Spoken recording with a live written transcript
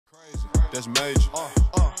that's major.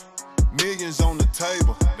 Millions on the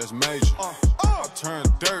table, that's major. I turn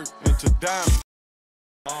dirt into diamonds.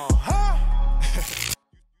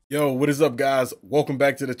 Yo, what is up, guys? Welcome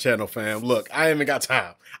back to the channel, fam. Look, I ain't got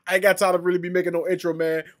time. I ain't got time to really be making no intro,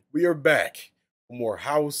 man. We are back for more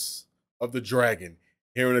House of the Dragon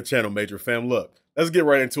here on the channel, Major fam. Look, let's get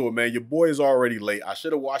right into it, man. Your boy is already late. I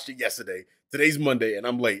should have watched it yesterday. Today's Monday, and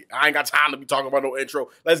I'm late. I ain't got time to be talking about no intro.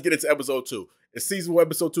 Let's get into episode 2. It's season 1,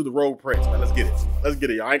 episode 2, The Rogue Prince, man. Let's get it. Let's get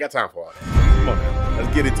it, y'all. I ain't got time for all that. Come on, man.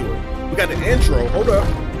 Let's get into it. We got the intro. Hold up.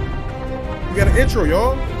 We got an intro,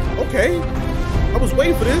 y'all. Okay. I was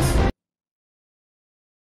waiting for this.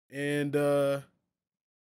 And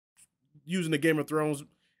using the Game of Thrones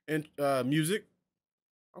and music.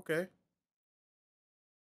 Okay.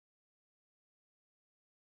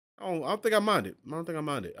 I don't think I mind it.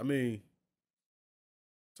 I mean,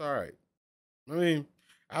 it's all right. I mean,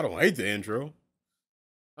 I don't hate the intro.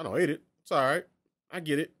 I don't hate it. It's all right. I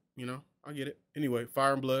get it. You know, I get it. Anyway,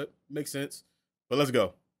 Fire and Blood. Makes sense. But let's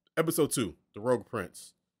go. Episode 2, The Rogue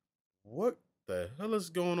Prince. What the hell is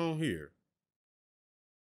going on here?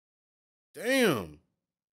 Damn.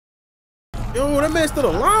 Yo, that man's still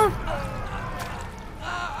alive?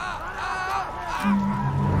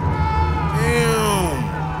 Damn.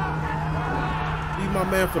 Leave my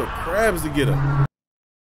man for the crabs to get him.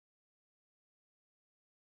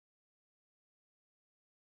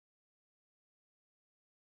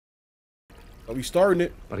 Are we starting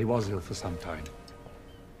it? But he was ill for some time.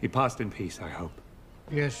 He passed in peace, I hope.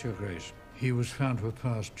 Yes, Your Grace. He was found to have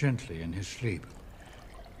passed gently in his sleep.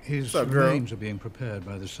 His What's up, remains are being prepared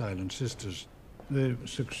by the Silent Sisters. The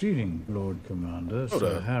succeeding Lord Commander,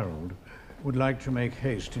 Sir Harold, would like to make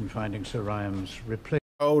haste in finding Sir Ryan's replacement.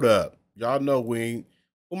 Hold up. Y'all know we ain't...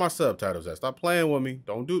 Where my subtitles at? Stop playing with me.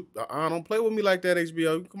 Don't play with me like that,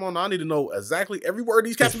 HBO. Come on, I need to know exactly every word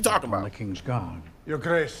these cats be talking about. The King's Guard. Your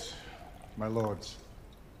Grace, my lords,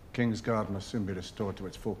 King's Guard must soon be restored to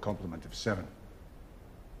its full complement of 7.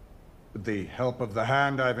 With the help of the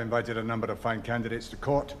Hand, I've invited a number of fine candidates to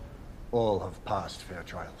court. All have passed fair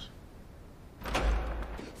trials.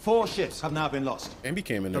 4 ships have now been lost. And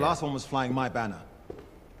became in there. The last one was flying my banner.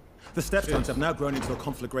 The Stepstones have now grown into a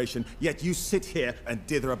conflagration, yet you sit here and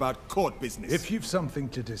dither about court business. If you've something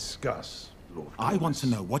to discuss, Lord, I want to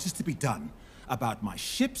know what is to be done about my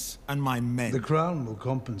ships and my men. The Crown will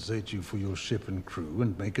compensate you for your ship and crew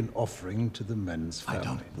and make an offering to the men's family. I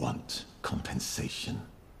don't want compensation.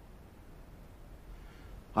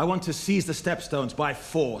 I want to seize the Stepstones by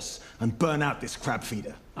force and burn out this crab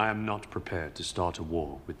feeder. I am not prepared to start a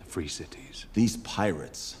war with the Free Cities. These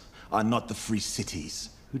pirates are not the Free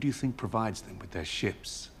Cities. Who do you think provides them with their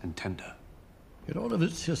ships and tender? In all of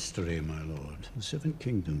its history, my lord, the 7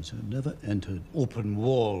 kingdoms have never entered open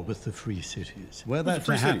war with the Free Cities. Were that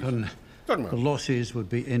to happen, the losses would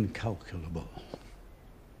be incalculable.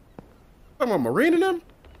 Talking about Marine and them?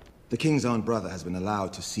 The King's own brother has been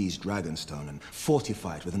allowed to seize Dragonstone and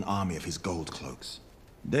fortify it with an army of his gold cloaks.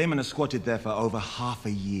 Daemon has squatted there for over half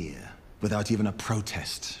a year, without even a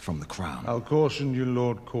protest from the Crown. I'll caution you,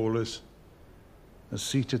 Lord Corliss. A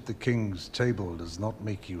seat at the King's table does not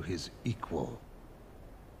make you his equal.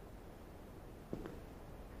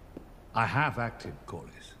 I have acted,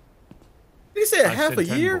 Corliss. He said half a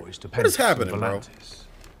year? What is happening, bro?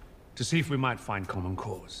 To see if we might find common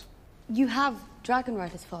cause. You have dragon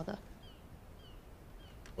riders, father.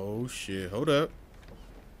 Oh shit, hold up.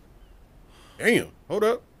 Damn, hold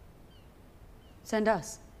up. Send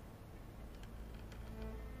us.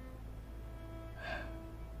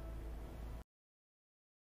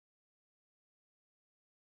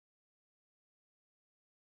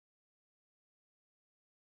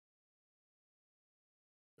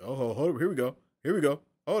 Oh, hold up. Here we go. Here we go.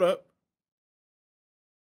 Hold up.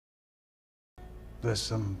 There's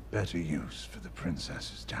some better use for the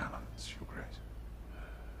princess's talents, Your Grace.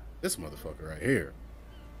 This motherfucker right here.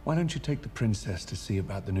 Why don't you take the princess to see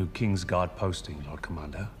about the new King's Guard posting, Lord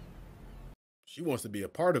Commander? She wants to be a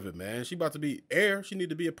part of it, man. She about to be heir. She need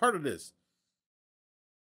to be a part of this.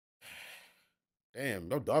 Damn,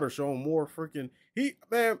 no daughter showing more freaking.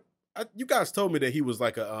 You guys told me that he was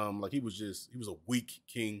like a he was a weak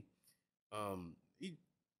king. It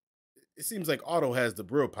seems like Otto has the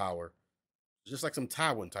real power, just like some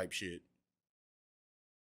Tywin type shit.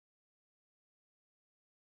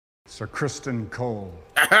 Sir Kristen Cole.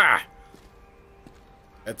 Aha!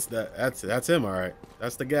 That's him, all right.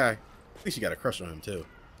 That's the guy. I think she got a crush on him too.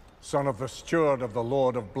 Son of the steward of the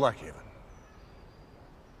Lord of Blackhaven.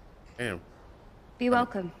 Damn. Be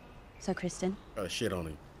welcome, Sir Kristen. Got a shit on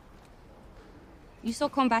him. You saw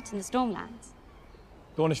combat in the Stormlands.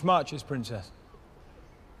 Dornish marches, Princess.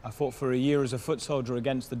 I fought for a year as a foot soldier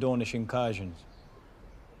against the Dornish incursions.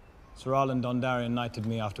 Sir Arlen Dondarrion knighted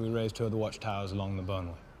me after we raised 2 of the watchtowers along the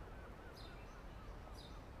Burnway.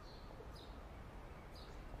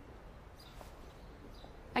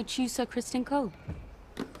 I choose Sir Criston Cole.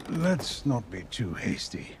 Let's not be too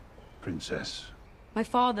hasty, Princess. My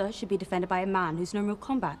father should be defended by a man who's known real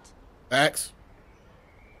combat. Facts.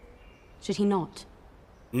 Should he not?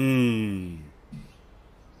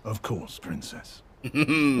 Of course, Princess.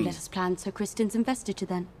 Let us plan Sir Criston's investiture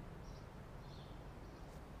then.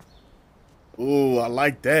 Ooh, I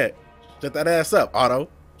like that. Shut that ass up, Otto.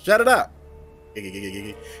 Shut it up.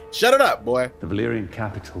 Shut it up, boy. The Valyrian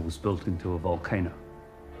capital was built into a volcano,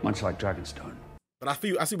 much like Dragonstone. But I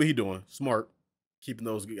see what he's doing. Smart. Keeping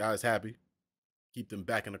those guys happy. Keep them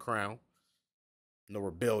back in the crown. No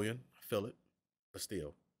rebellion. I feel it. But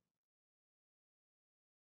still.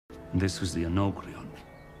 This was the Enoglion,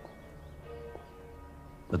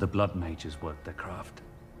 where the blood mages worked their craft.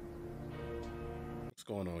 What's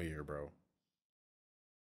going on here, bro?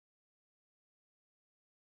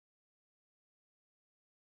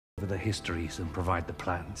 For the histories and provide the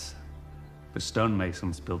plans. The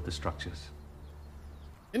stonemasons built the structures.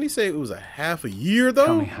 Didn't he say it was a half a year, though?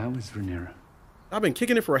 Tell me, how is Rhaenyra? I've been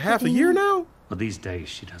kicking it for a half a year now? Well, these days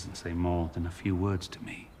she doesn't say more than a few words to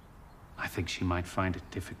me. I think she might find it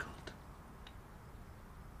difficult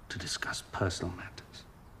to discuss personal matters.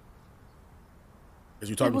 Is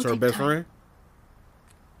you talking to her best friend?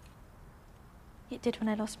 It did when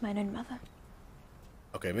I lost my own mother.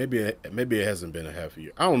 Okay, maybe it hasn't been a half a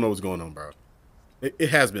year. I don't know what's going on, bro. It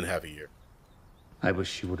has been half a year. I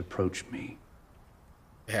wish she would approach me.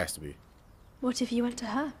 It has to be. What if you went to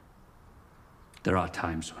her? There are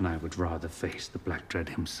times when I would rather face the Black Dread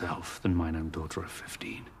himself than mine own daughter of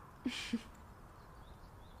 15.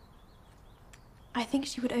 I think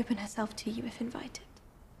she would open herself to you if invited.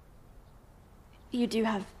 You do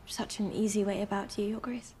have such an easy way about you, Your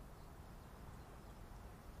Grace.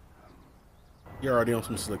 You're already on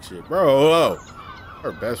some slick shit. Bro,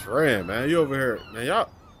 her best friend, man. You over here. Man, y'all.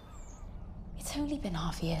 It's only been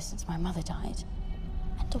half a year since my mother died.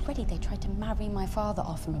 And already they tried to marry my father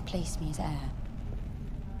off and replace me as heir.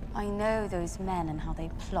 I know those men and how they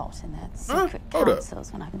plot in their secret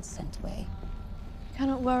councils when I've been sent away. You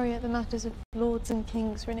cannot worry at the matters of lords and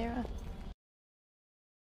kings, Rhaenyra.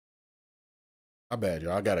 My bad,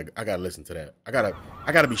 y'all. I gotta listen to that.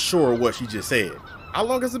 I gotta be sure of what she just said. How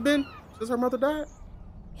long has it been since her mother died?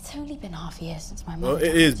 It's only been half a year since my mother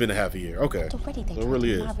died. It has been a half a year. Okay. And already they tried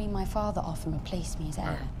to marry my father off and replace me as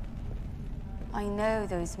heir. I know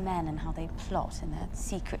those men and how they plot in their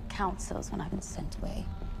secret councils when I've been sent away.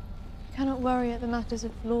 You cannot worry at the matters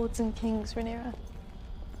of lords and kings, Rhaenyra.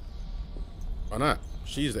 Why not?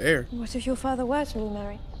 She's the heir. What if your father were to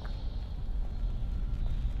remarry?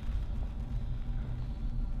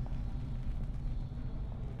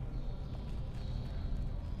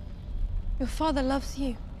 Your father loves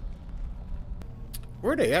you.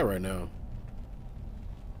 Where are they at right now?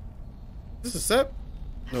 Is this a Sept?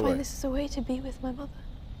 I find this is a way to be with my mother.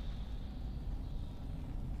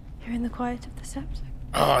 You're in the quiet of the Sept.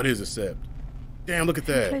 Oh, it is a Sept. Damn, look at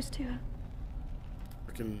that. Close to her.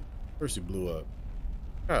 Freaking Percy blew up.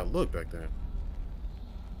 God, look back there.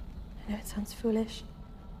 I know it sounds foolish.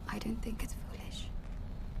 I don't think it's foolish.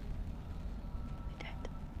 I don't.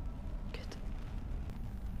 Good.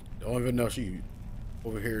 Don't even know she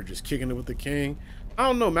over here just kicking it with the king. I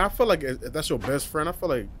don't know, man. I feel like if that's your best friend. I feel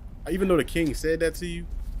like even though the king said that to you,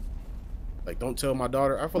 like don't tell my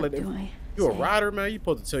daughter. I feel like if you're a rider, man, you're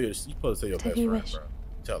supposed to tell your best friend, bro.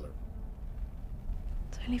 Tell her.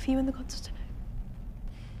 It's only for you and the gods to know.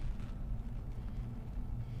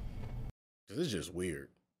 Cause it's just weird.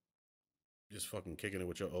 Just fucking kicking it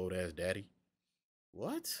with your old ass daddy.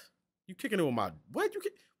 What? You kicking it with my what?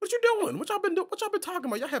 What you doing? What y'all been talking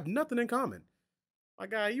about? Y'all have nothing in common. My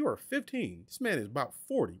guy, you are 15. This man is about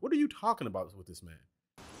 40. What are you talking about with this man?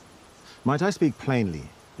 Might I speak plainly,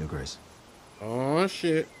 Your Grace? Oh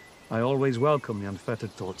shit. I always welcome the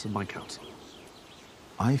unfettered thoughts of my council.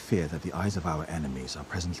 I fear that the eyes of our enemies are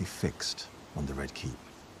presently fixed on the Red Keep.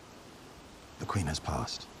 The Queen has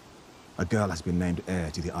passed. A girl has been named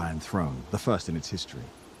heir to the Iron Throne, the first in its history.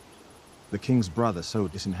 The King's brother, so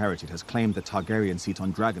disinherited, has claimed the Targaryen seat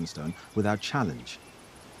on Dragonstone without challenge.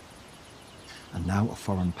 And now a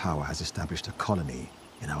foreign power has established a colony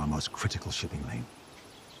in our most critical shipping lane.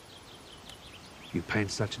 You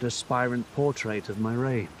paint such an aspirant portrait of my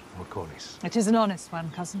reign, Lord Cory. It is an honest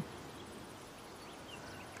one, cousin.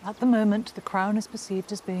 At the moment, the crown is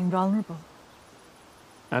perceived as being vulnerable.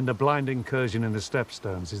 And a blind incursion in the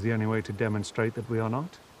Stepstones is the only way to demonstrate that we are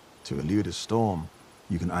not? To elude a storm,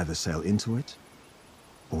 You can either sail into it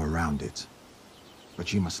or around it,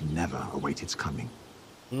 but you must never await its coming.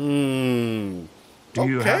 Do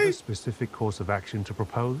you have a specific course of action to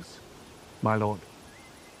propose, my lord?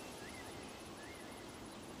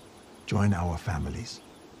 Join our families.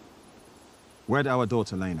 Wed our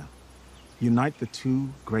daughter Lena. Unite the two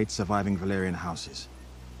great surviving Valyrian houses.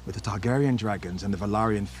 With the Targaryen dragons and the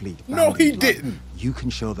Velaryon fleet. No, he didn't. You can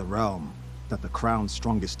show the realm that the crown's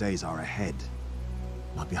strongest days are ahead,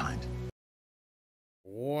 not behind.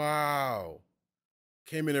 Wow.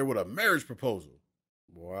 Came in there with a marriage proposal.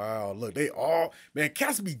 Wow. Look, they all, man,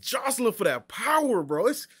 cats be jostling for that power, bro.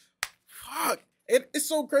 It's, fuck. It's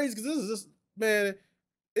so crazy because this is just, man,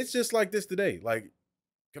 it's just like this today. Like,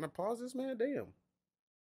 can I pause this, man? Damn.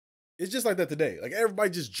 It's just like that today. Like, everybody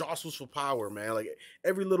just jostles for power, man. Like,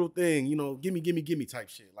 every little thing, you know, gimme, gimme, gimme type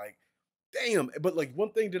shit. Like, damn. But, like,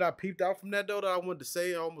 one thing that I peeped out from that, though, that I wanted to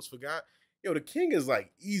say, I almost forgot. Yo, the king is,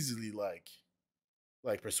 like, easily, like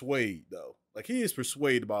persuade, though. Like, he is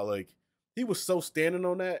persuaded by, like, he was so standing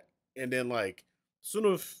on that. And then, like,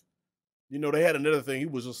 soon as, you know, they had another thing, he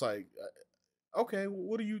was just like, okay,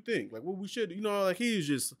 what do you think? Like, what we should, you know, like, he is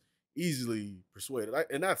just easily persuaded.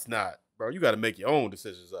 And that's not, bro. You got to make your own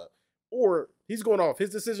decisions up. Or he's going off his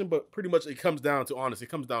decision, but pretty much it comes down to, honestly, it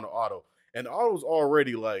comes down to Otto. And Otto's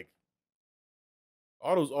already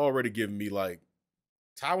giving me like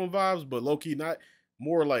Tywin vibes, but low key not,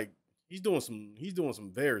 more like he's doing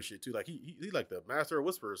some very shit too. Like he like the Master of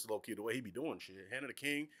Whispers, low key, the way he be doing shit. Hand of the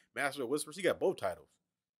King, Master of Whispers, he got both titles.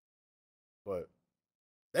 But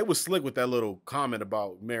they was slick with that little comment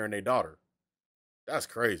about marrying their daughter. That's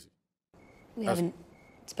crazy. We haven't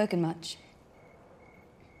spoken much.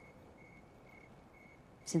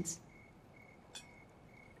 Since.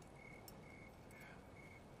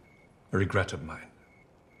 A regret of mine.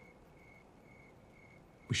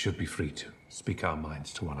 We should be free to speak our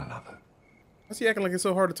minds to one another. Why's he acting like it's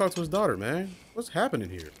so hard to talk to his daughter, man? What's happening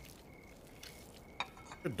here?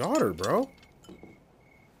 Your daughter, bro.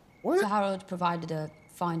 What? Sir Harold provided a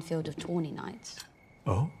fine field of tawny knights.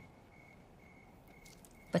 Oh?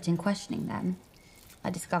 But in questioning them, I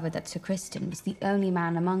discovered that Sir Criston was the only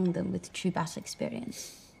man among them with true battle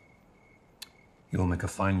experience. You'll make a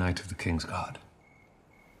fine knight of the King's Guard.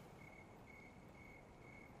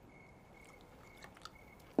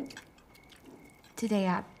 Today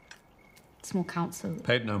at small council...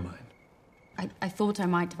 Paid no mind. I thought I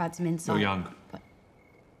might have had some insight. You're young. But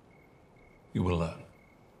you will learn.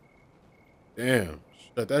 Damn.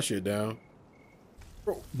 Shut that shit down.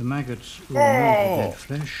 The maggots will remove the dead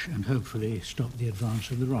flesh and hopefully stop the advance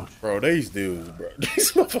of the rot. Bro, these dudes, bro.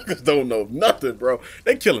 These motherfuckers don't know nothing, bro.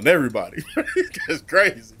 They killing everybody. It's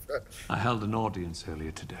crazy, bro. I held an audience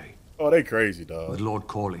earlier today. Oh, they crazy, dog. With Lord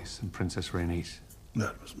Corlys and Princess Rayni.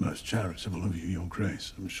 That was most charitable of you, Your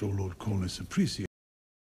Grace. I'm sure Lord Corlys appreciates.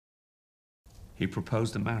 He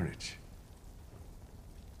proposed a marriage.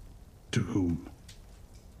 To whom?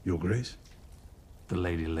 Your Grace? The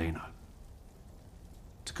Lady Lena.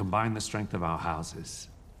 To combine the strength of our houses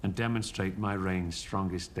and demonstrate my reign's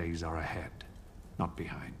strongest days are ahead, not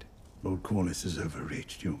behind. Lord Corlys has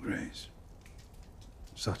overreached, Your Grace.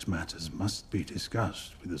 Such matters must be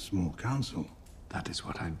discussed with a small council. That is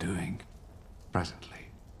what I'm doing, presently.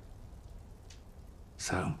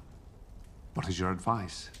 So, what is your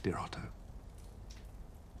advice, dear Otto?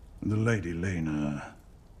 The Lady Lena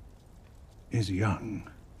is young,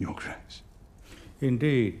 Your Grace.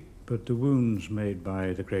 Indeed, but the wounds made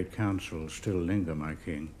by the Great Council still linger, my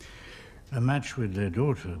king. A match with their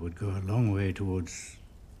daughter would go a long way towards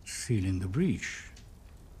sealing the breach.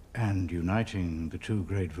 And uniting the two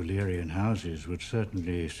great Valyrian houses would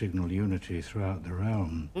certainly signal unity throughout the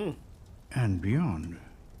realm. And beyond.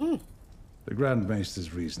 The Grand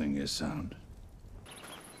Maester's reasoning is sound.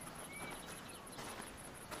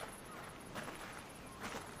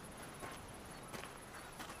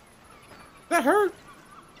 That hurt.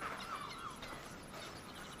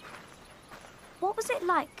 What was it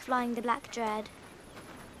like flying the Black Dread?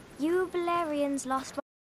 You Valerians lost...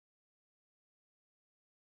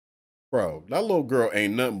 Bro, that little girl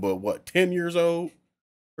ain't nothing but, what, 10 years old?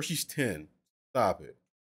 Or she's 10. Stop it.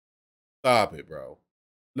 Stop it, bro.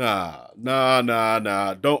 Nah.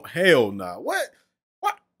 Don't, hell nah. What?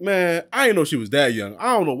 Man, I didn't know she was that young.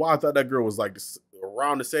 I don't know why I thought that girl was like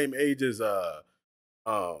around the same age as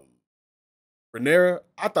Rhaenyra.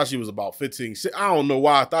 I thought she was about 15. I don't know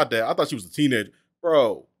why I thought that. I thought she was a teenager.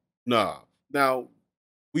 Bro, nah. Now,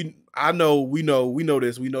 we know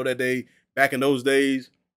this. We know that they, back in those days,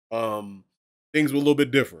 things were a little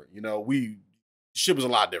bit different. You know, shit was a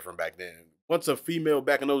lot different back then. Once a female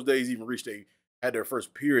back in those days even reached a had their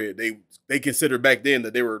first period, they considered back then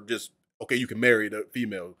that they were just okay. You can marry the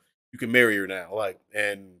female. You can marry her now. Like,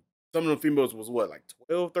 and some of them females was what, like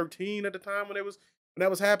 12, 13 at the time when that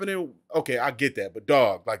was happening. Okay, I get that, but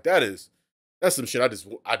dog, like that's some shit. I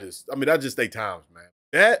mean, that's just they times, man.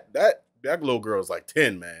 That little girl is like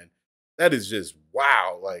 10, man. That is just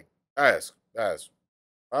wow. Like that's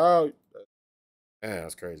oh, man,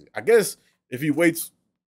 that's crazy. I guess if he waits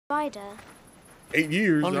Spider. 8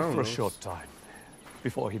 years, Only I don't for a know. short time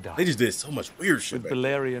before he died. They just did so much weird shit. With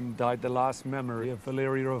Valerian died the last memory of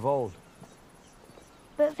Valeria of old.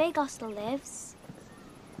 But Vhagar still lives.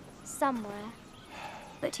 Somewhere.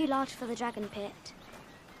 But too large for the dragon pit.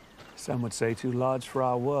 Some would say too large for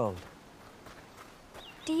our world.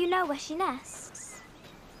 Do you know where she nests?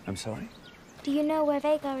 I'm sorry? Do you know where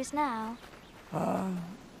Vhagar is now?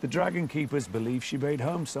 The dragon keepers believe she made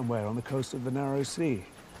home somewhere on the coast of the Narrow Sea.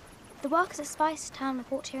 The workers at Spice Town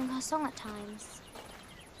report hearing her song at times.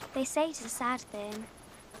 They say it's a sad thing.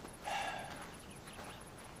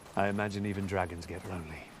 I imagine even dragons get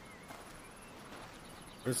lonely.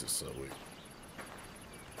 This is so weird.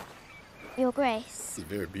 Your Grace, This is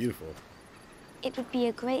very beautiful. it would be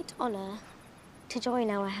a great honor to join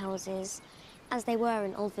our houses as they were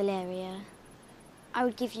in Old Valeria. I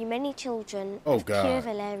would give you many children Oh, of pure God.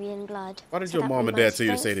 Valerian blood. Why did so your that mom we and dad might tell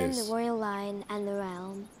you to say strengthen this? the royal line and the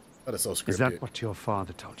realm. That is so scripted. Is that what your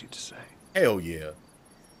father told you to say? Hell yeah.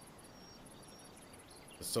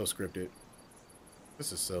 It's so scripted.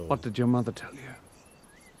 This is so... What did your mother tell you?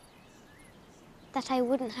 That I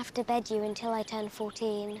wouldn't have to bed you until I turned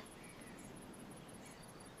 14.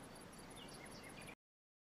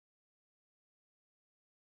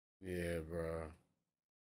 Yeah, bro.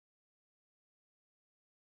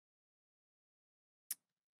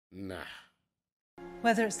 Nah.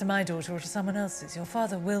 Whether it's to my daughter or to someone else's, your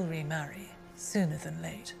father will remarry, sooner than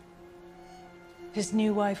late. His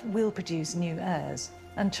new wife will produce new heirs,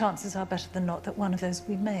 and chances are better than not that one of those will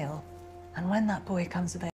be male. And when that boy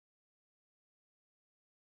comes of age...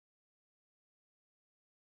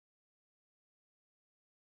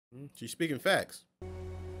 She's speaking facts.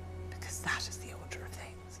 Because that is the order of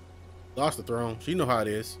things. Lost the throne. She know how it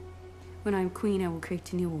is. When I'm queen, I will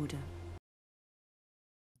create a new order.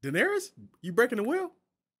 Daenerys? You breaking the will?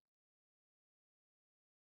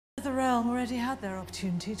 The realm already had their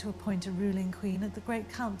opportunity to appoint a ruling queen at the Great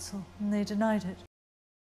Council, and they denied it.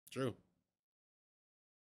 True.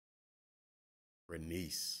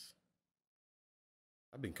 Renice.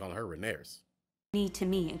 I've been calling her Rhaenyra. Need to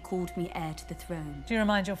me and called me heir to the throne. Do you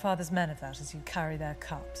remind your father's men of that as you carry their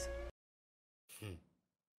cups?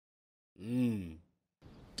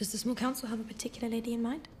 Does the small council have a particular lady in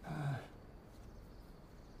mind?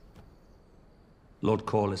 Lord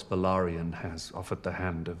Corlys Velaryon has offered the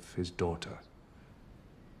hand of his daughter,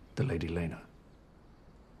 the Lady Lena.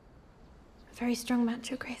 A very strong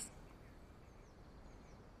match, Your Grace.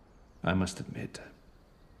 I must admit,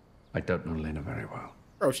 I don't know Lena very well.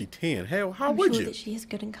 Bro, she 10. Hell, how I'm would sure you? that she is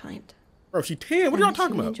good and kind. Bro, she 10. What are y'all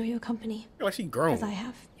talking about? Enjoy your company. Feel like she grown. As I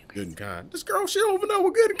have. Good and kind. This girl, she don't even know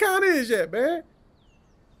what good and kind is yet, man.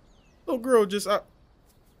 Little girl just go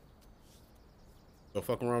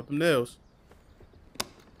fucking around with them nails.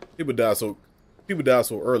 People die so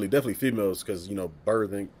early. Definitely females, because the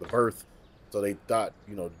birth. So they thought,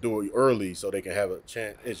 do it early so they can have a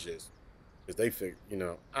chance. It's just because they figure,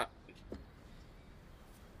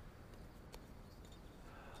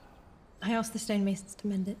 I asked the stonemasons to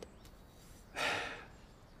mend it.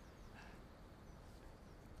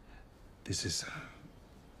 This is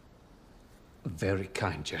a very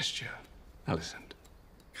kind gesture, Alicent.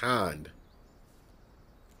 Kind.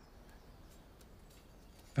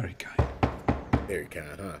 Very kind. Very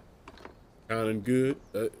kind, huh? Kind and good,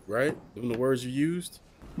 right? Them the words you used?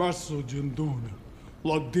 Maso Junduna,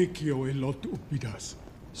 Lodikio e Lot Upidas.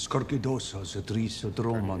 Skorkidoso, Zedriso,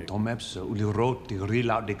 Dromon, Tomepso, Uliroti,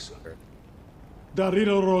 Rilaudixo.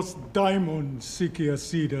 Dariloros Daimon,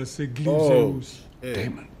 Sikiasida, Seglizeus.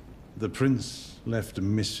 Daemon. The prince left a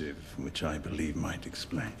missive, which I believe might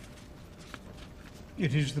explain.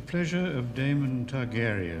 It is the pleasure of Daemon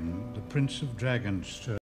Targaryen, the Prince of Dragons,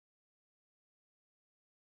 to...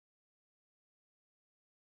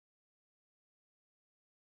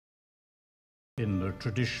 in the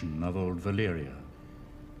tradition of Old Valyria.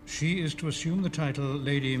 She is to assume the title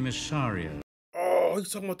Lady Missaria. Oh, he's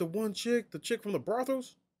talking about the one chick? The chick from the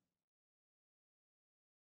brothels?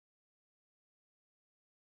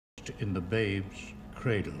 In the babe's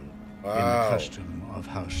cradle, Wow. in the custom of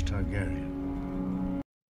House Targaryen.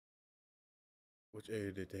 Which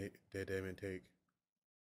area did Daemon take?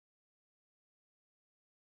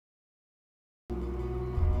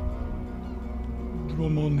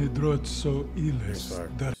 quomo nidrotso iles.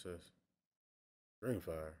 Ring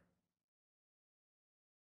fire.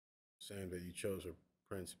 Saying that you chose her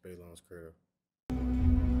Prince Balon's cradle.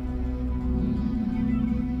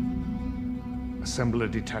 Assemble a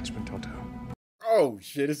detachment, Otto. Oh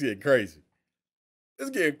shit, it's getting crazy. It's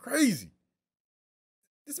getting crazy.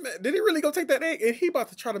 This man, did he really go take that egg? And he about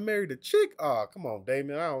to try to marry the chick? Oh, come on,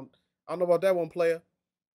 Damon. I don't know about that one, player.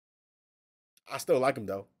 I still like him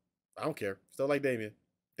though. I don't care. Still like Damon.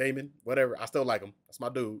 Damon, whatever. I still like him. That's my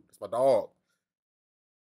dude. That's my dog.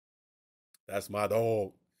 That's my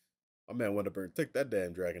dog. My man went up and took that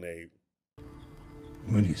damn dragon egg.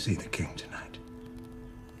 Will you see the king tonight?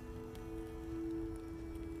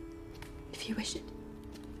 If you wish it.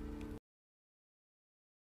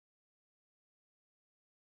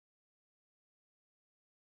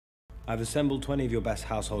 I've assembled 20 of your best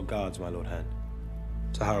household guards, my Lord Hand.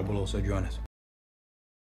 Sahara will also join us.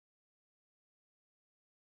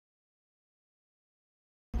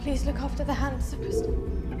 Please look after the hands of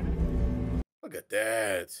Christina. Look at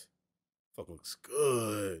that. Fucking looks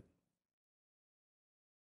good.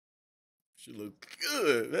 She looks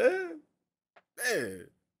good, man. Man.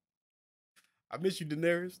 I miss you,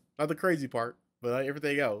 Daenerys. Not the crazy part, but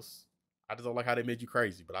everything else. I just don't like how they made you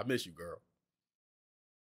crazy, but I miss you, girl.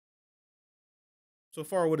 So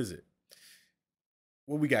far, what is it?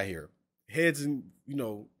 What we got here? Heads and,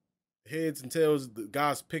 heads and tails. The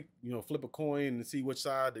guys pick, flip a coin and see which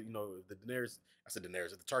side, the Daenerys, I said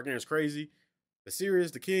Daenerys, the Targaryen's crazy. The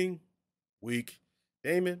Sirius, the king, weak.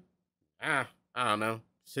 Daemon, I don't know.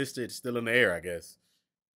 Sister, it's still in the air, I guess.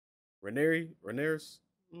 Rhaenyra's,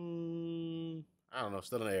 I don't know,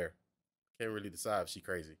 still in the air. Can't really decide if she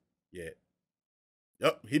crazy yet.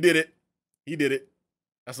 Yup, he did it. He did it.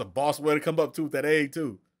 That's a boss way to come up to with that egg,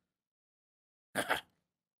 too.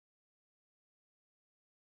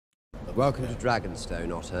 Welcome to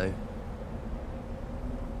Dragonstone, Otto.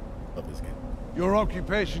 Love this game. Your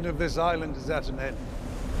occupation of this island is at an end.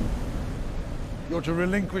 You're to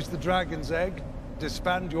relinquish the dragon's egg,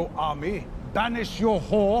 disband your army, banish your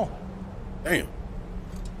whore. Damn.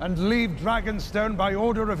 And leave Dragonstone by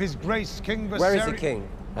order of His Grace King Viserys. Where is the king?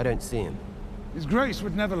 I don't see him. His Grace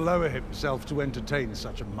would never lower himself to entertain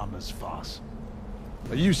such a mummer's farce.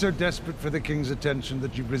 Are you so desperate for the king's attention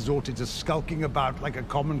that you've resorted to skulking about like a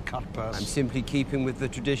common cutpurse? I'm simply keeping with the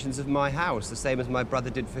traditions of my house, the same as my brother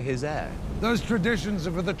did for his heir. Those traditions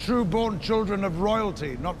are for the true-born children of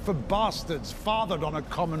royalty, not for bastards fathered on a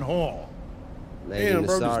common whore. Lady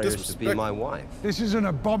Nana-Afia is to be my wife. This is an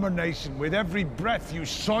abomination. With every breath you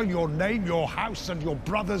soil your name, your house, and your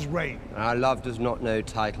brother's reign. Our love does not know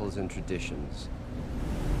titles and traditions.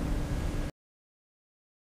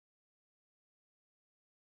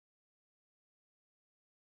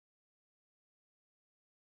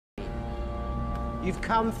 You've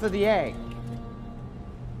come for the egg.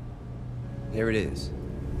 Here it is.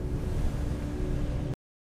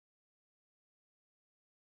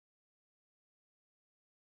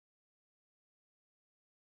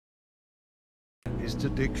 Is to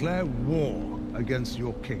declare war against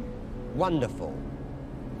your king. Wonderful.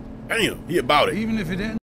 Damn, he about it. Even if it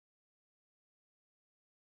ends.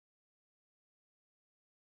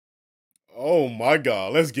 Oh my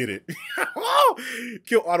God, let's get it.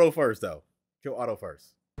 Kill Otto first, though. Kill Otto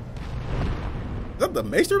first. Is that the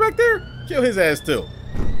maester back there? Kill his ass too.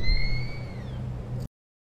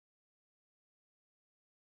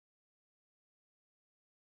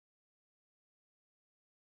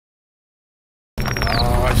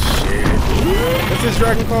 Oh shit. What's his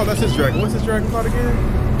dragon called? That's his dragon. What's his dragon called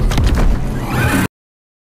again?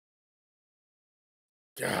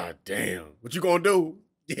 God damn. What you gonna do?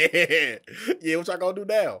 Yeah. Yeah, what y'all gonna do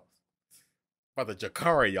now? About to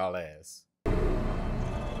Jakari y'all ass.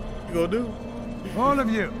 You gonna do? All of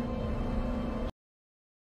you.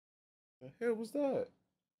 The hell was that?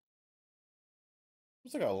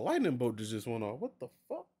 It's like a lightning bolt that just went off. What the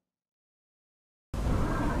fuck?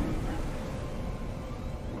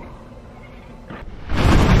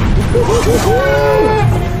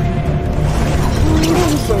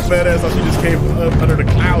 So badass how she just came up under the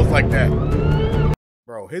clouds like that.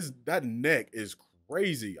 Bro, that neck is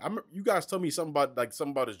crazy. You guys told me something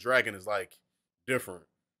about his dragon is like different.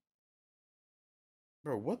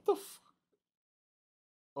 Bro, what the fuck?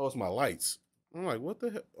 Oh, it's my lights. I'm like, what the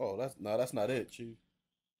hell? Oh, that's not it, chief.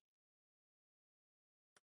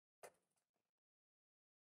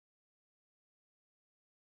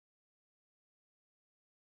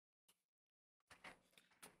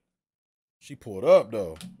 She pulled up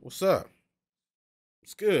though. What's up?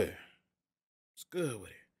 What's good? What's good with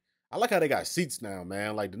it? I like how they got seats now,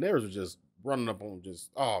 man. Like Daenerys was just running up on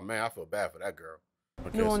oh man, I feel bad for that girl.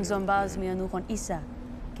 Nuon zombaz mi anuon isa.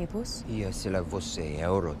 Kepus? Ia sila vosse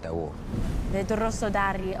euro daor. Vedrosso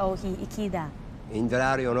dari ohi ikida.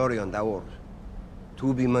 Indrari onorion daor.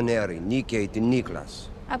 Tubi maneri, Nike de Niklas.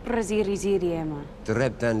 Apraziri ziriema.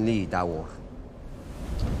 Treptan li daor.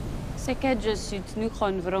 Sekedje sut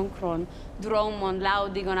nuchon vronkron. Dromon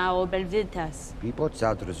laudigon ao belvitas. Pipot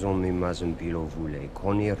zadr zomi mazem bilo vule.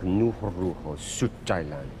 Konir nuhruho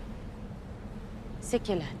sutjailan.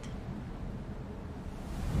 Sekelat.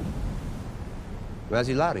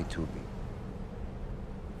 Razilari tubi.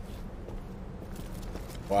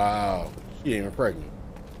 Wow. She ain't even pregnant.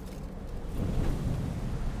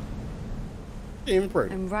 She ain't even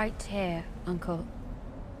pregnant. I'm right here, Uncle.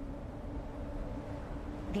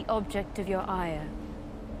 The object of your ire.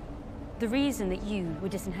 The reason that you were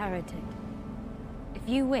disinherited. If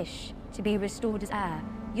you wish to be restored as heir,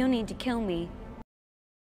 you'll need to kill me.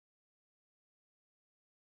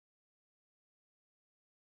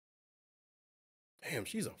 Damn,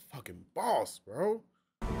 she's a fucking boss, bro.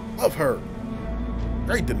 Love her.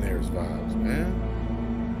 Great Daenerys vibes,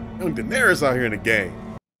 man. Young Daenerys out here in the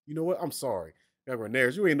game. You know what? I'm sorry. Young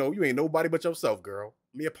Daenerys, you ain't nobody but yourself, girl.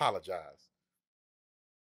 Let me apologize.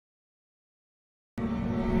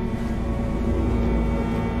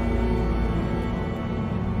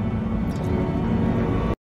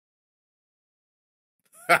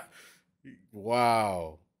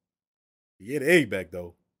 Wow. You get the egg back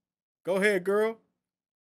though. Go ahead, girl.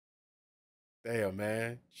 Damn,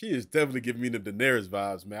 man. She is definitely giving me the Daenerys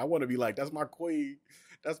vibes, man. I want to be like, that's my queen.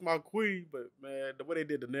 That's my queen. But, man, the way they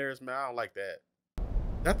did Daenerys, man, I don't like that.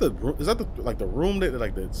 Is that the room that,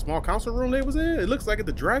 like, the small council room they was in? It looks like it's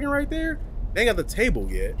the dragon right there. They ain't got the table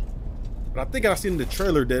yet. But I think I seen in the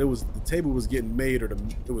trailer that the table was getting made, or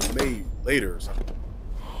it was made later or something.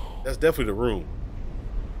 That's definitely the room.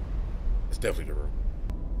 It's definitely the room.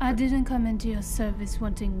 I didn't come into your service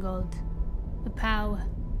wanting gold, the power,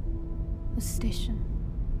 the station.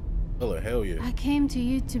 Oh, hell yeah. I came to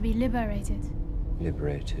you to be liberated.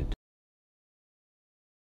 Liberated.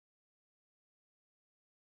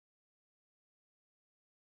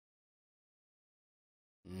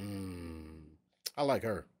 I like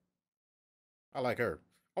her. I like her.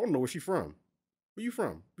 I want to know where she's from. Where you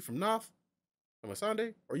from? You from North? From a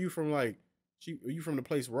Sunday? Or you from like are you from the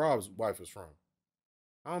place Rob's wife was from?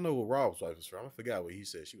 I don't know where Rob's wife is from. I forgot where he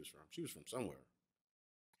said she was from. She was from somewhere.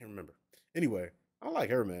 Can't remember. Anyway, I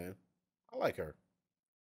like her, man. I like her.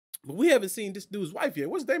 But we haven't seen this dude's wife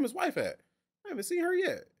yet. What's Damon's wife at? I haven't seen her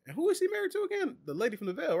yet. And who is he married to again? The lady from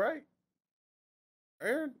the Veil, right?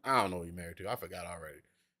 Aaron? I don't know who he married to. I forgot already.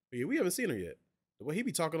 But yeah, we haven't seen her yet. The way he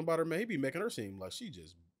be talking about her, man, he be making her seem like she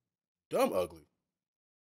just dumb ugly.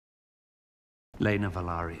 Lena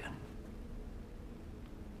Valarian.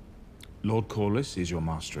 Lord Corlys is your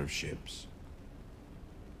master of ships.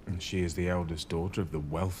 And she is the eldest daughter of the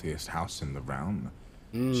wealthiest house in the realm.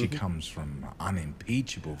 She comes from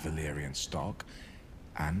unimpeachable Valyrian stock,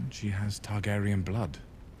 and she has Targaryen blood.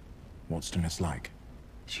 What's to mislike?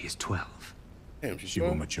 She is 12. Damn, she's she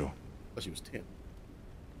 12? will mature. But she was 10.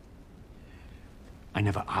 I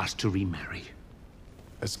never asked to remarry.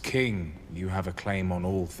 As king, you have a claim on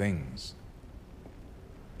all things.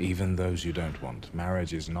 Even those you don't want.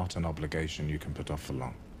 Marriage is not an obligation you can put off for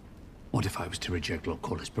long. What if I was to reject Lord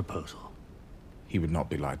Corlys' proposal? He would not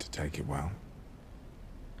be likely to take it well.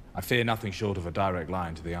 I fear nothing short of a direct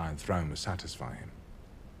line to the Iron Throne would satisfy him.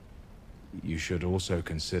 You should also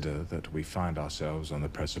consider that we find ourselves on the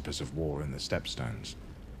precipice of war in the Stepstones,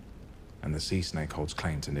 and the Sea Snake holds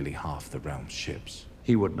claim to nearly half the realm's ships.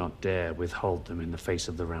 He would not dare withhold them in the face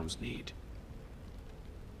of the realm's need.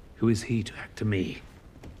 Who is he to act to me?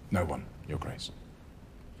 No one, Your Grace.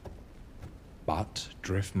 But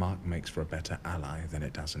Driftmark makes for a better ally than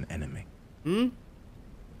it does an enemy. The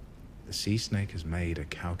Sea Snake has made a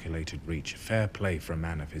calculated reach, fair play for a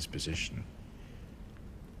man of his position.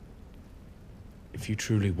 If you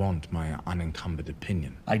truly want my unencumbered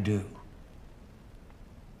opinion... I do.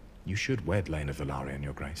 You should wed Lena Valarian,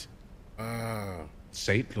 Your Grace.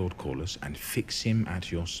 Sate Lord Corlys and fix him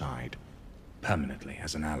at your side, permanently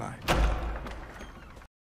as an ally.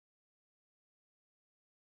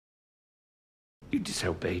 You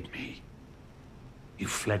disobeyed me. You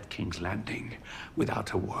fled King's Landing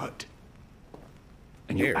without a word.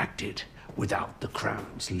 And you acted without the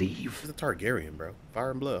crown's leave. He's a Targaryen, bro.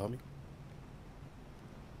 Fire and blood, homie.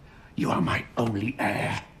 You are my only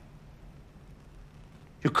heir.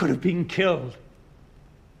 You could have been killed.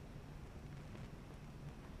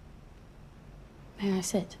 May I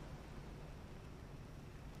sit?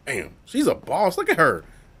 Damn, she's a boss. Look at her.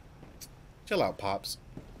 Chill out, Pops.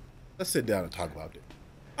 Let's sit down and talk about it.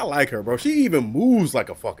 I like her, bro. She even moves like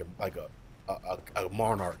a fucking a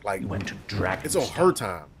monarch. Like, You went to drag it's on her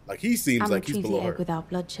time. Like, he seems like he's below her. Without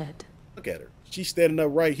bloodshed. Look at her. She's standing up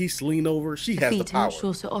right. He's leaning over. She has the I'm power. not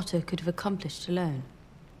sure Sir Otto could have accomplished alone.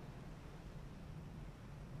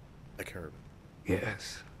 Like her.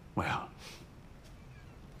 Yes. Well.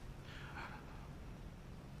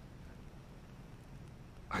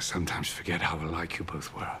 I sometimes forget how alike you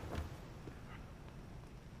both were.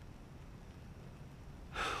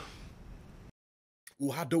 Ooh,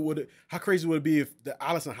 how dope would it? How crazy would it be if the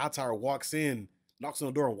Alicent Hightower walks in, knocks on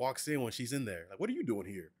the door, and walks in when she's in there? Like, what are you doing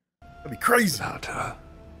here? That'd be crazy. Without her,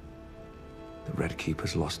 the Red Keep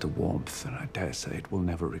has lost a warmth, and I dare say it will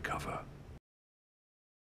never recover.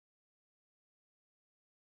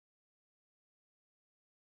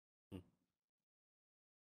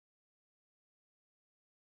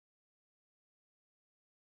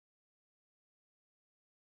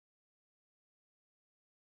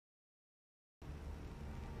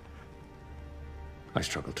 I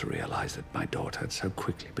struggle to realize that my daughter had so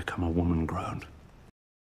quickly become a woman grown.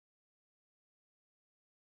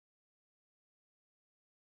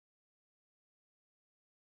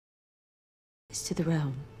 It's to the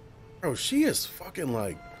realm. Bro, she is fucking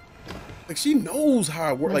like she knows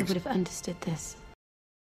how it works. I Like, would have understood this.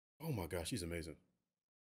 oh my gosh, she's amazing.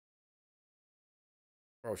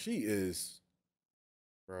 Bro, she is.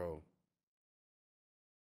 Bro.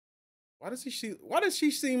 Why does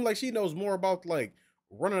she seem like she knows more about like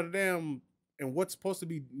running a damn and what's supposed to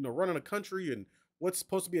be, you know, running a country and what's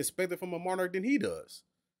supposed to be expected from a monarch than he does?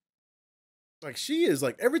 Like, she is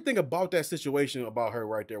like everything about that situation about her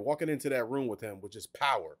right there, walking into that room with him with just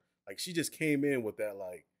power. Like, she just came in with that,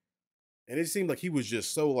 like, and it seemed like he was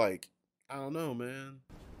just so like, I don't know, man.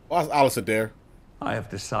 Why is Alicent there? I have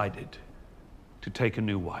decided to take a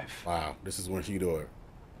new wife. Wow, this is when she do it.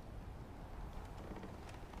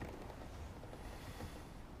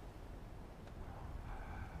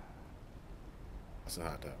 That's a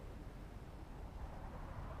hot top.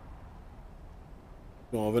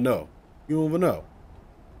 You don't even know. You don't even know.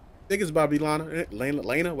 Think it's about to be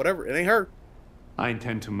Lena, whatever. It ain't her. I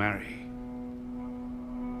intend to marry.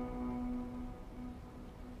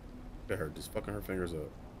 Look at her just fucking her fingers up.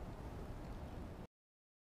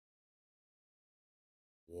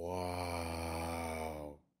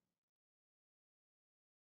 Wow.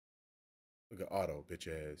 Look at Otto, bitch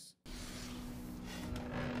ass.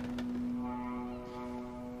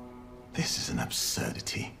 This is an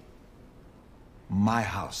absurdity. My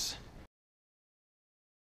house.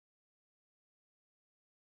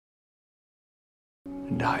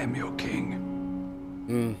 And I am your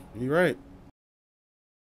king. You're right.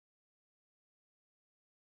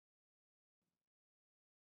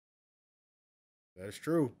 That is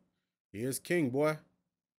true. He is king, boy.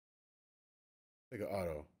 Look at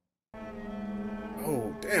Otto.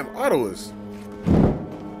 Oh, damn, Otto is...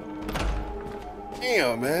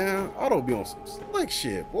 Damn, man. Otto be on some slick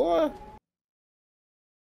shit, boy.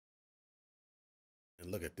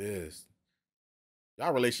 And look at this.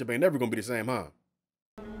 Y'all relationship ain't never gonna be the same, huh?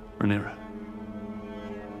 Rhaenyra.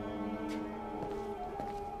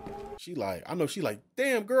 She like, I know she like,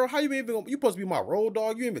 damn, girl, how you even gonna, you supposed to be my road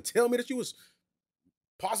dog? You didn't even tell me that you was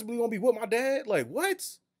possibly gonna be with my dad? Like, what?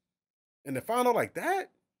 And to find out like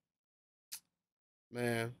that?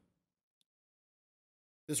 Man.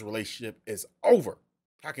 This relationship is over.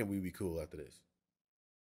 How can we be cool after this?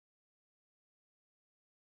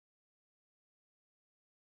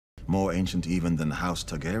 More ancient even than House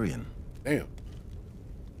Targaryen. Damn.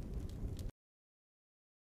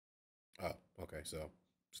 Oh, okay, so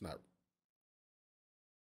it's not.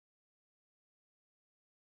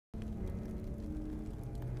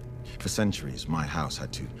 For centuries, my house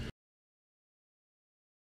had to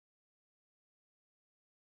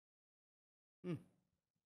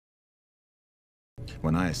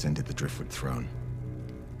When I ascended the Driftwood throne,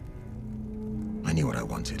 I knew what I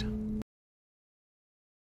wanted.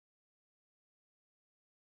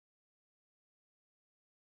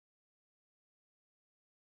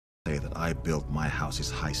 Say that I built my house's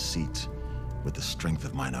high seat with the strength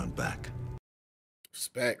of mine own back.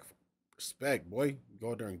 Respect. Respect, boy.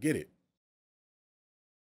 Go out there and get it.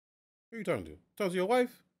 Who you talking to? Talking to your wife?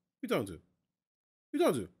 Who you talking to? Who you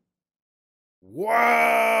talking to?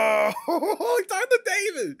 Wow! He's talking to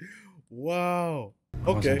David! Wow. I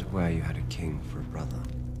Okay. wasn't aware you had a king for a brother.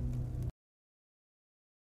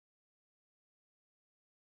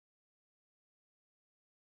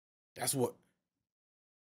 That's what...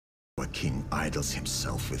 A king idles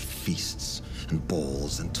himself with feasts and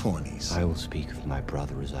balls and tourneys. I will speak of my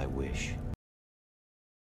brother as I wish.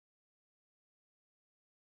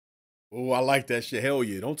 Oh, I like that shit. Hell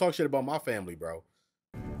yeah. Don't talk shit about my family, bro.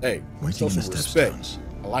 Hey, waiting in the respect. stepstones.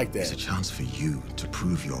 I like that. It's a chance for you to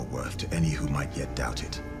prove your worth to any who might yet doubt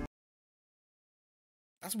it.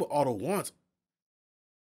 That's what Otto wants.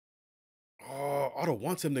 Oh, Otto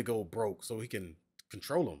wants him to go broke so he can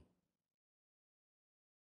control him.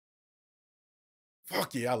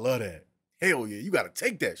 Fuck yeah, I love that. Hell yeah, you gotta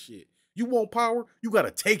take that shit. You want power, you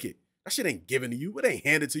gotta take it. That shit ain't given to you. It ain't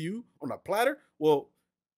handed to you on a platter. Well,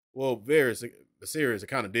 Varys, the series, it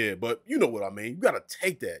kind of did, but you know what I mean. You gotta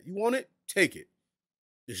take that. You want it? Take it.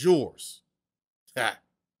 It's yours. Ha.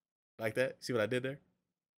 Like that? See what I did there?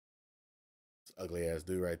 It's ugly ass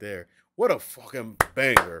dude right there. What a fucking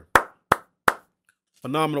banger.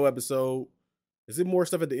 Phenomenal episode. Is it more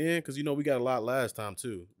stuff at the end? Because you know we got a lot last time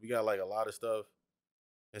too. We got like a lot of stuff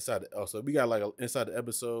inside we got like inside the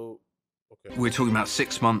episode. Okay. We're talking about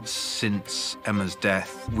 6 months since Emma's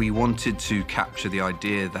death. We wanted to capture the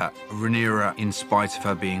idea that Rhaenyra, in spite of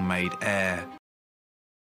her being made heir.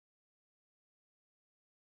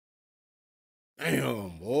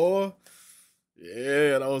 Damn, boy.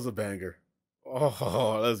 Yeah, that was a banger.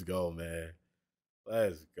 Oh, let's go, man.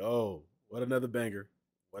 Let's go. What another banger.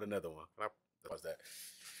 What another one. What's that?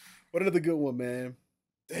 What another good one, man.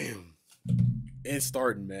 Damn. It's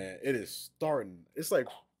starting, man. It is starting. It's like,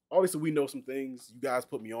 obviously we know some things. You guys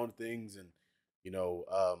put me on things, and you know,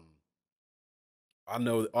 I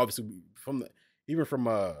know obviously from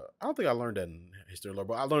I don't think I learned that in history,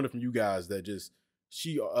 but I learned it from you guys that just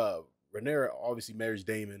Rhaenyra obviously marries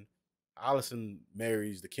Daemon, Alicent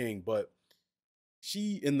marries the king, but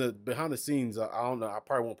she in the behind the scenes, I don't know. I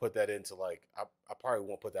probably won't put that into like I probably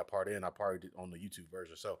won't put that part in. I probably did on the YouTube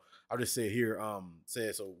version. So I'll just say it here, say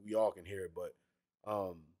it so we all can hear it. But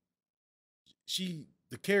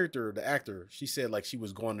the character, the actor, she said like she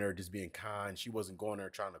was going there just being kind. She wasn't going there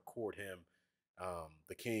trying to court him,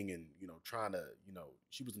 the king, and trying to,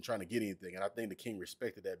 she wasn't trying to get anything. And I think the king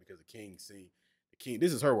respected that because the king,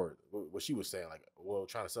 this is her word, what she was saying, like, well,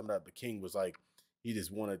 trying to sum it up, the king was like, he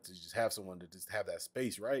just wanted to just have someone to just have that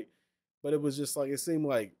space, right? But it was just like, it seemed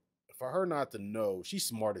like for her not to know, she's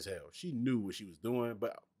smart as hell. She knew what she was doing,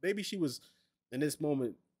 but maybe she was, in this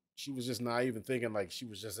moment, she was just naive and thinking like she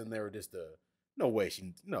was just in there just to, no way,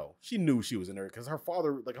 she knew she was in there because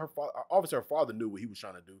obviously her father knew what he was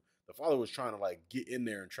trying to do. The father was trying to like get in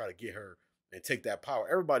there and try to get her and take that power.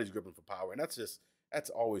 Everybody's gripping for power, and that's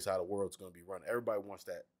always how the world's going to be run. Everybody wants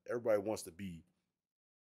that. Everybody wants to be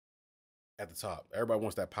at the top. Everybody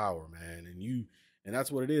wants that power, man. And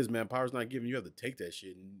that's what it is, man. Power's not given. You have to take that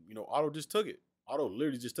shit. And Otto just took it. Otto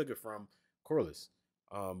literally just took it from Corlys.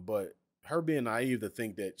 But her being naive to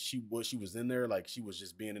think that she was in there, like she was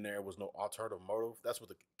just being in there, it was no alternative motive. That's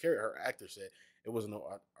what her actor said. It was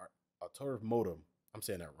no alternative motive. I'm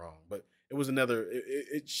saying that wrong, but it was another.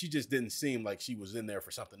 She just didn't seem like she was in there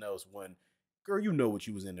for something else. When, girl, you know what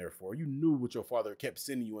you was in there for. You knew what your father kept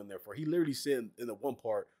sending you in there for. He literally said in the one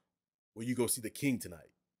part, "Will you go see the king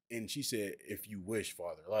tonight?" And she said, "If you wish,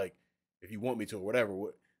 father, like if you want me to or whatever."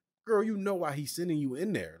 Girl, you know why he's sending you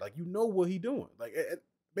in there. Like, you know what he doing. Like,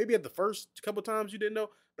 maybe at the first couple times you didn't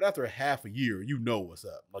know, but after a half a year, you know what's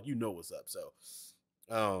up. Like, you know what's up. So,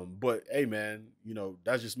 but hey, man,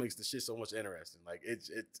 that just makes the shit so much interesting. Like,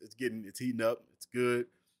 it's heating up. It's good.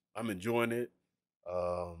 I'm enjoying it.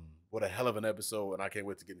 What a hell of an episode, and I can't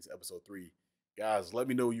wait to get into episode 3. Guys, let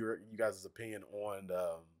me know you guys' opinion on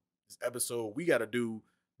this episode. We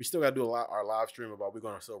still gotta do our live stream about, we're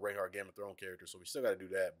gonna still rank our Game of Thrones characters, so we still gotta do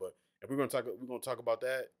that. But if we're gonna talk about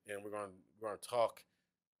that, and we're gonna talk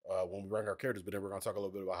when we rank our characters, but then we're gonna talk a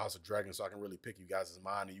little bit about House of Dragon, so I can really pick you guys'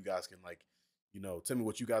 mind, and you guys can like, tell me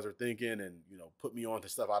what you guys are thinking, and put me on to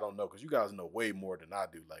stuff I don't know, because you guys know way more than I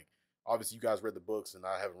do. Like, obviously you guys read the books, and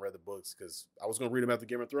I haven't read the books because I was gonna read them after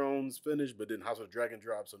Game of Thrones finished, but then House of Dragon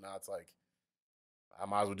dropped, so now it's like I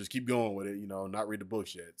might as well just keep going with it, not read the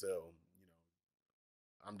books yet. So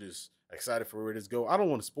I'm just excited for where this go. I don't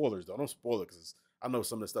want spoilers though. Don't spoil it because I know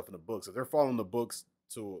some of the stuff in the books. If they're following the books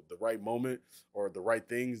to the right moment or the right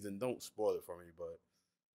things, then don't spoil it for me. But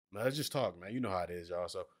man, let's just talk, man. You know how it is, y'all.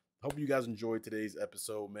 So hope you guys enjoyed today's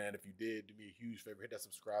episode, man. If you did, do me a huge favor. Hit that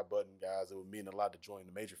subscribe button, guys. It would mean a lot to join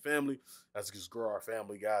the major family. Let's just grow our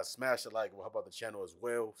family, guys. Smash the like. We'll help out the channel as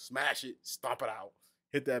well. Smash it. Stomp it out.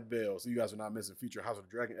 Hit that bell so you guys are not missing future House of the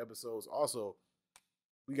Dragon episodes. Also,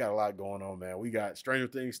 we got a lot going on, man. We got Stranger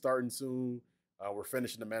Things starting soon. We're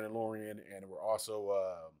finishing The Mandalorian, and we're also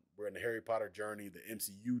we're in the Harry Potter journey, the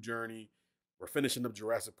MCU journey. We're finishing up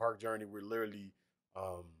Jurassic Park journey. We're literally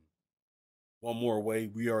one more away.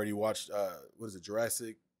 We already watched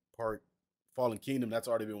Jurassic Park Fallen Kingdom. That's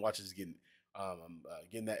already been watched. Just getting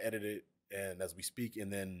that edited and as we speak,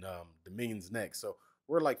 and then Dominion's next. So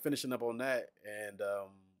we're like finishing up on that, and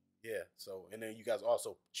yeah. So and then you guys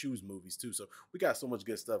also choose movies too. So we got so much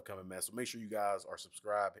good stuff coming, man. So make sure you guys are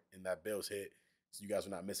subscribed and that bell's hit, so you guys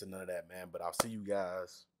are not missing none of that, man. But I'll see you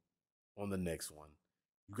guys on the next one.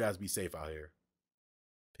 You guys be safe out here.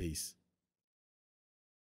 Peace.